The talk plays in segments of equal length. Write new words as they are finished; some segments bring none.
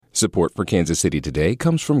Support for Kansas City Today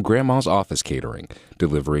comes from Grandma's Office Catering,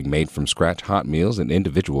 delivering made-from-scratch hot meals and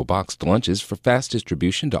individual boxed lunches for fast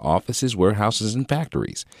distribution to offices, warehouses, and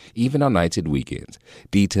factories, even on nights and weekends.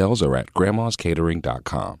 Details are at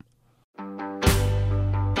grandmascatering.com.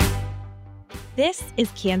 This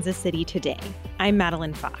is Kansas City Today. I'm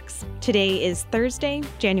Madeline Fox. Today is Thursday,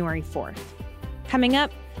 January 4th. Coming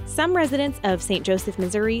up, some residents of St. Joseph,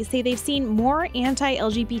 Missouri say they've seen more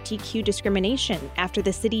anti-LGBTQ discrimination after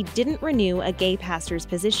the city didn't renew a gay pastor's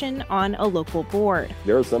position on a local board.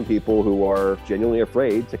 There are some people who are genuinely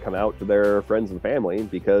afraid to come out to their friends and family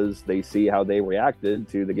because they see how they reacted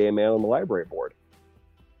to the gay man on the library board.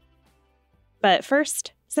 But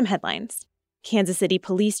first, some headlines. Kansas City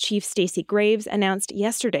Police Chief Stacey Graves announced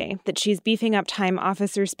yesterday that she's beefing up time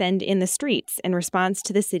officers spend in the streets in response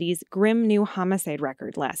to the city's grim new homicide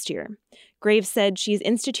record last year. Graves said she's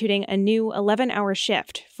instituting a new 11-hour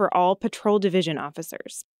shift for all patrol division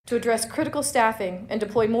officers. To address critical staffing and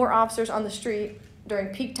deploy more officers on the street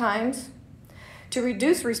during peak times, to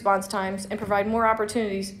reduce response times and provide more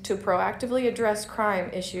opportunities to proactively address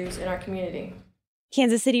crime issues in our community.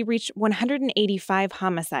 Kansas City reached 185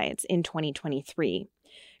 homicides in 2023.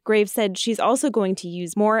 Graves said she's also going to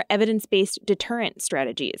use more evidence-based deterrent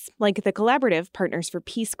strategies, like the collaborative Partners for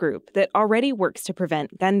Peace group that already works to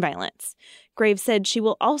prevent gun violence. Graves said she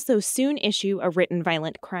will also soon issue a written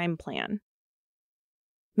violent crime plan.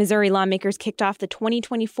 Missouri lawmakers kicked off the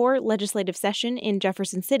 2024 legislative session in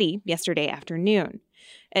Jefferson City yesterday afternoon.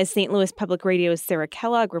 As St. Louis Public Radio's Sarah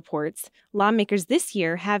Kellogg reports, lawmakers this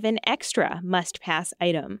year have an extra must-pass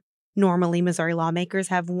item. Normally, Missouri lawmakers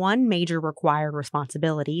have one major required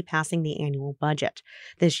responsibility, passing the annual budget.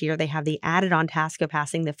 This year, they have the added-on task of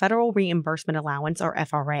passing the Federal Reimbursement Allowance, or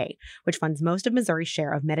FRA, which funds most of Missouri's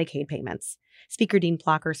share of Medicaid payments. Speaker Dean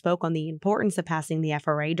Plocher spoke on the importance of passing the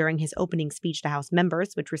FRA during his opening speech to House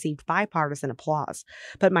members, which received bipartisan applause.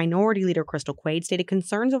 But Minority Leader Crystal Quaid stated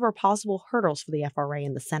concerns over possible hurdles for the FRA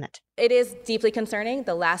in the Senate. It is deeply concerning.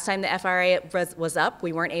 The last time the FRA was up,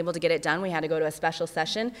 we weren't able to get it done. We had to go to a special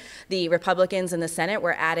session. The Republicans in the Senate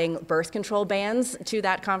were adding birth control bans to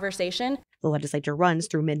that conversation. The legislature runs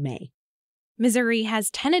through mid-May. Missouri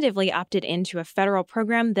has tentatively opted into a federal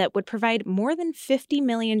program that would provide more than $50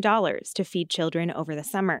 million to feed children over the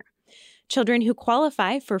summer. Children who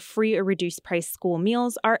qualify for free or reduced price school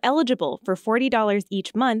meals are eligible for $40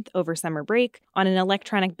 each month over summer break on an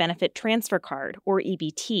electronic benefit transfer card, or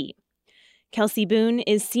EBT. Kelsey Boone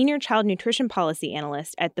is Senior Child Nutrition Policy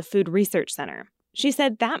Analyst at the Food Research Center. She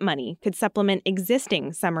said that money could supplement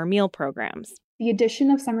existing summer meal programs. The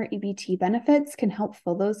addition of summer EBT benefits can help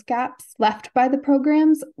fill those gaps left by the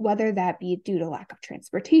programs, whether that be due to lack of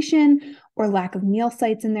transportation or lack of meal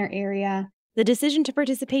sites in their area. The decision to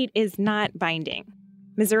participate is not binding.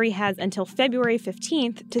 Missouri has until February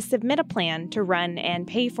 15th to submit a plan to run and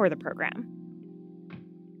pay for the program.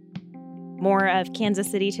 More of Kansas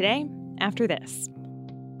City Today after this.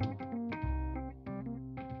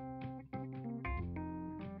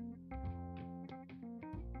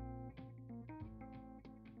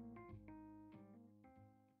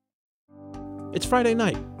 It's Friday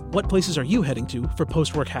night. What places are you heading to for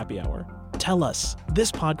post-work happy hour? Tell us. This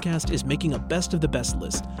podcast is making a best of the best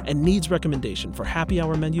list and needs recommendation for happy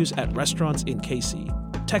hour menus at restaurants in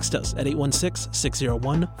KC. Text us at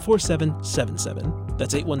 816-601-4777.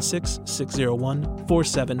 That's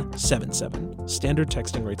 816-601-4777. Standard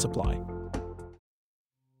texting rates apply.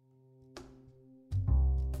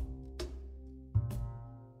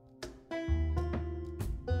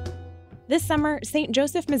 This summer, St.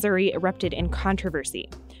 Joseph, Missouri erupted in controversy.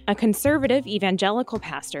 A conservative evangelical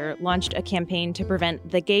pastor launched a campaign to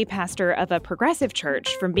prevent the gay pastor of a progressive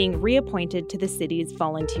church from being reappointed to the city's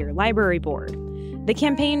volunteer library board. The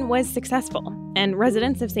campaign was successful, and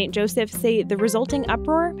residents of St. Joseph say the resulting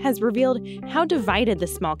uproar has revealed how divided the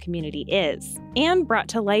small community is and brought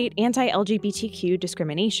to light anti-LGBTQ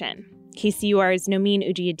discrimination. KCUR's Nomeen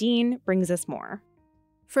Ujiyuddin brings us more.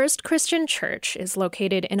 First Christian Church is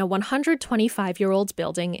located in a 125-year-old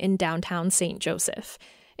building in downtown St. Joseph.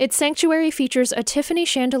 Its sanctuary features a Tiffany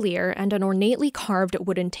chandelier and an ornately carved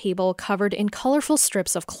wooden table covered in colorful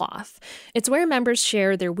strips of cloth. It's where members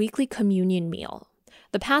share their weekly communion meal.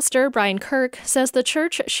 The pastor, Brian Kirk, says the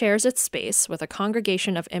church shares its space with a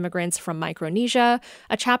congregation of immigrants from Micronesia,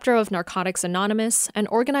 a chapter of Narcotics Anonymous, and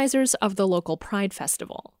organizers of the local Pride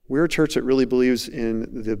Festival. We're a church that really believes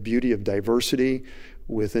in the beauty of diversity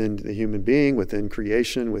within the human being, within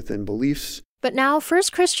creation, within beliefs. But now,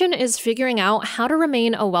 First Christian is figuring out how to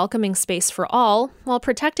remain a welcoming space for all while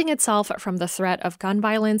protecting itself from the threat of gun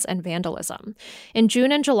violence and vandalism. In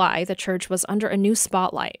June and July, the church was under a new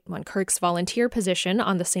spotlight when Kirk's volunteer position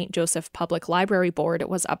on the St. Joseph Public Library Board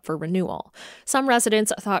was up for renewal. Some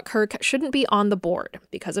residents thought Kirk shouldn't be on the board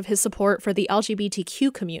because of his support for the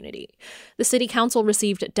LGBTQ community. The city council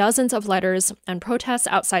received dozens of letters, and protests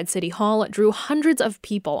outside City Hall drew hundreds of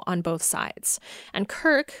people on both sides. And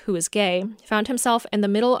Kirk, who is gay, found himself in the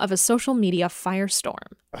middle of a social media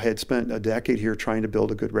firestorm. I had spent a decade here trying to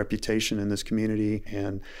build a good reputation in this community,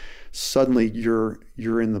 and suddenly you're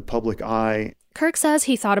in the public eye. Kirk says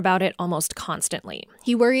he thought about it almost constantly.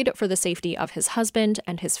 He worried for the safety of his husband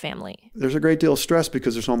and his family. There's a great deal of stress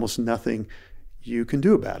because there's almost nothing you can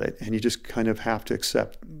do about it, and you just kind of have to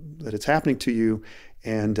accept that it's happening to you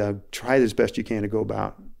and try as best you can to go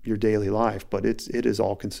about your daily life, but it is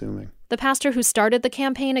all-consuming. The pastor who started the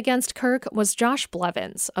campaign against Kirk was Josh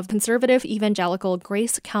Blevins of conservative evangelical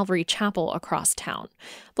Grace Calvary Chapel across town.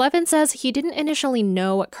 Blevins says he didn't initially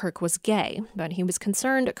know Kirk was gay, but he was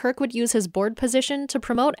concerned Kirk would use his board position to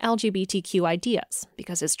promote LGBTQ ideas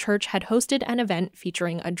because his church had hosted an event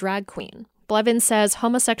featuring a drag queen. Blevins says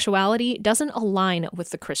homosexuality doesn't align with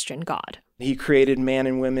the Christian God. He created man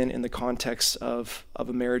and women in the context of a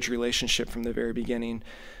marriage relationship from the very beginning,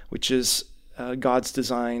 which is God's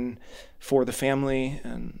design for the family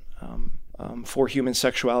and for human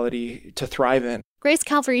sexuality to thrive in. Grace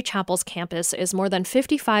Calvary Chapel's campus is more than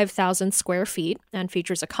 55,000 square feet and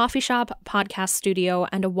features a coffee shop, podcast studio,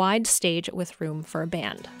 and a wide stage with room for a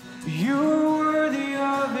band. You're worthy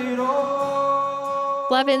of it all.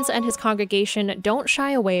 Blevins and his congregation don't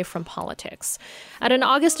shy away from politics. At an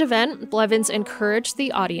August event, Blevins encouraged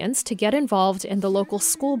the audience to get involved in the local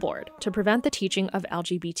school board to prevent the teaching of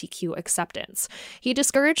LGBTQ acceptance. He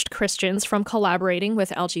discouraged Christians from collaborating with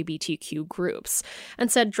LGBTQ groups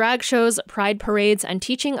and said drag shows, pride parades, and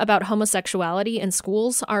teaching about homosexuality in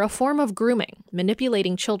schools are a form of grooming,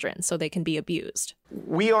 manipulating children so they can be abused.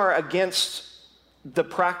 We are against the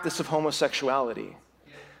practice of homosexuality.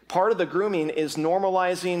 Part of the grooming is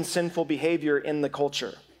normalizing sinful behavior in the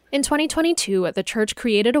culture. In 2022, the church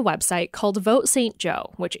created a website called Vote St.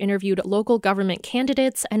 Joe, which interviewed local government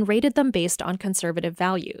candidates and rated them based on conservative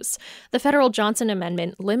values. The federal Johnson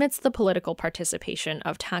Amendment limits the political participation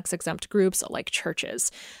of tax-exempt groups like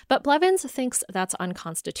churches. But Blevins thinks that's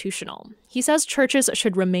unconstitutional. He says churches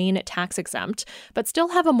should remain tax-exempt, but still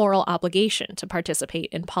have a moral obligation to participate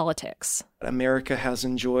in politics. America has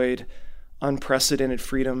enjoyed unprecedented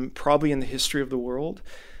freedom probably in the history of the world.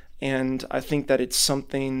 And I think that it's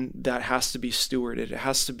something that has to be stewarded. It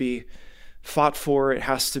has to be fought for. It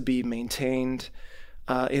has to be maintained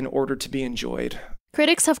in order to be enjoyed.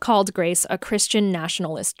 Critics have called Grace a Christian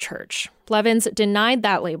nationalist church. Blevins denied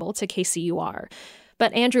that label to KCUR.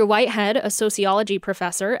 But Andrew Whitehead, a sociology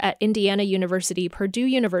professor at Indiana University, Purdue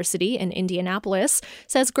University in Indianapolis,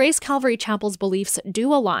 says Grace Calvary Chapel's beliefs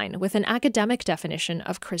do align with an academic definition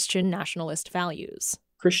of Christian nationalist values.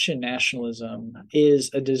 Christian nationalism is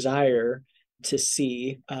a desire to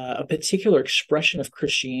see a particular expression of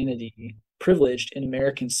Christianity privileged in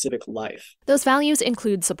American civic life. Those values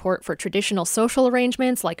include support for traditional social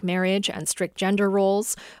arrangements like marriage and strict gender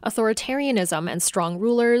roles, authoritarianism and strong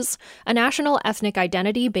rulers, a national ethnic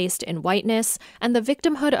identity based in whiteness, and the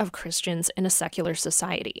victimhood of Christians in a secular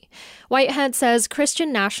society. Whitehead says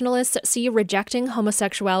Christian nationalists see rejecting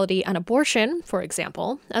homosexuality and abortion, for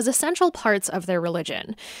example, as essential parts of their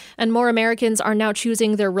religion. And more Americans are now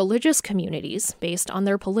choosing their religious communities based on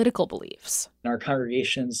their political beliefs. Our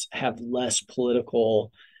congregations have less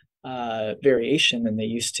political variation than they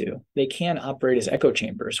used to. They can operate as echo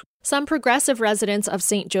chambers. Some progressive residents of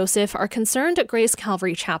St. Joseph are concerned Grace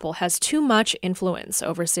Calvary Chapel has too much influence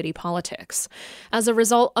over city politics. As a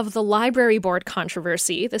result of the library board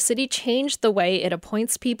controversy, the city changed the way it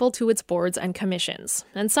appoints people to its boards and commissions.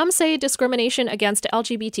 And some say discrimination against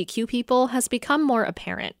LGBTQ people has become more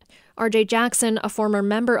apparent. R.J. Jackson, a former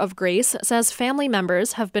member of Grace, says family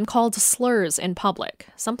members have been called slurs in public,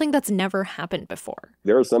 something that's never happened before.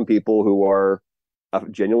 There are some people who are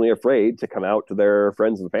genuinely afraid to come out to their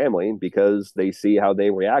friends and family because they see how they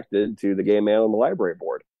reacted to the gay man on the library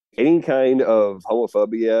board. Any kind of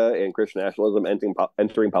homophobia and Christian nationalism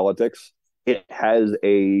entering politics, it has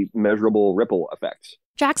a measurable ripple effect.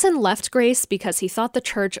 Jackson left Grace because he thought the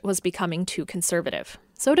church was becoming too conservative.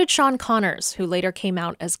 So did Sean Connors, who later came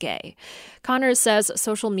out as gay. Connors says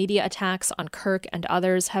social media attacks on Kirk and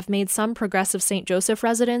others have made some progressive St. Joseph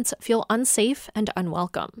residents feel unsafe and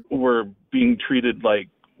unwelcome. We're being treated like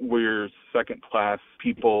we're second-class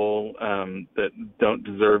people that don't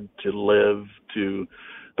deserve to live, to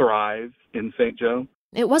thrive in St. Joe.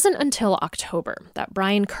 It wasn't until October that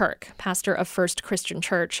Brian Kirk, pastor of First Christian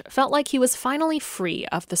Church, felt like he was finally free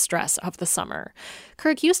of the stress of the summer.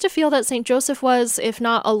 Kirk used to feel that St. Joseph was, if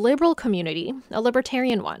not a liberal community, a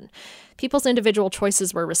libertarian one. People's individual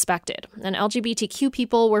choices were respected, and LGBTQ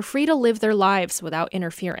people were free to live their lives without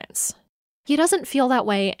interference. He doesn't feel that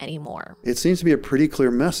way anymore. It seems to be a pretty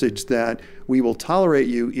clear message that we will tolerate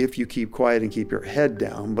you if you keep quiet and keep your head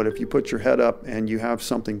down, but if you put your head up and you have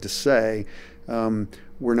something to say,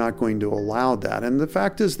 we're not going to allow that. And the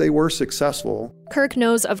fact is, they were successful. Kirk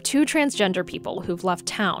knows of 2 transgender people who've left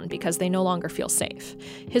town because they no longer feel safe.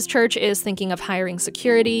 His church is thinking of hiring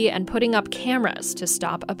security and putting up cameras to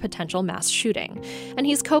stop a potential mass shooting. And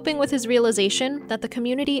he's coping with his realization that the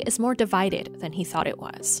community is more divided than he thought it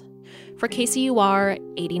was. For KCUR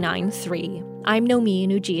 89.3, I'm Nomi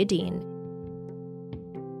Nujiadeen.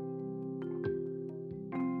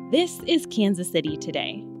 This is Kansas City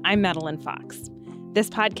Today. I'm Madeline Fox. This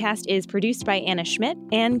podcast is produced by Anna Schmidt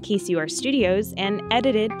and KCUR Studios and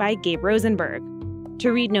edited by Gabe Rosenberg.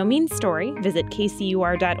 To read Nomin's story, visit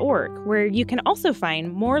kcur.org, where you can also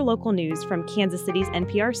find more local news from Kansas City's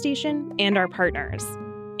NPR station and our partners.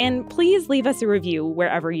 And please leave us a review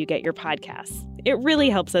wherever you get your podcasts. It really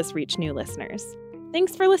helps us reach new listeners.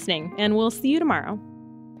 Thanks for listening, and we'll see you tomorrow.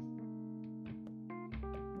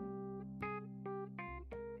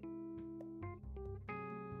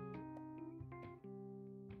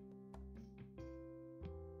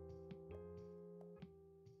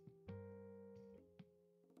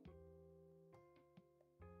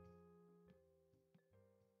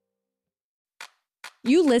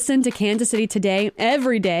 You listen to Kansas City Today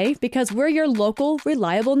every day because we're your local,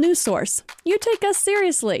 reliable news source. You take us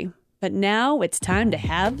seriously. But now it's time to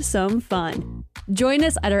have some fun. Join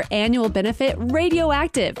us at our annual benefit,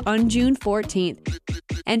 Radioactive, on June 14th.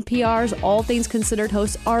 NPR's All Things Considered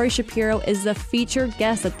host Ari Shapiro is the featured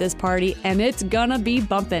guest at this party, and it's gonna be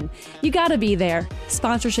bumpin'. You gotta be there.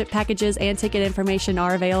 Sponsorship packages and ticket information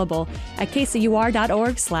are available at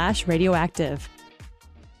kcur.org/radioactive.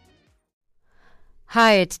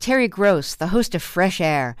 Hi, it's Terry Gross, the host of Fresh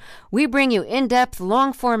Air. We bring you in-depth,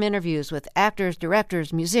 long-form interviews with actors,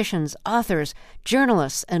 directors, musicians, authors,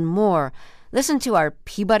 journalists, and more. Listen to our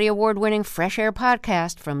Peabody Award-winning Fresh Air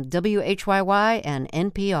podcast from WHYY and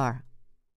NPR.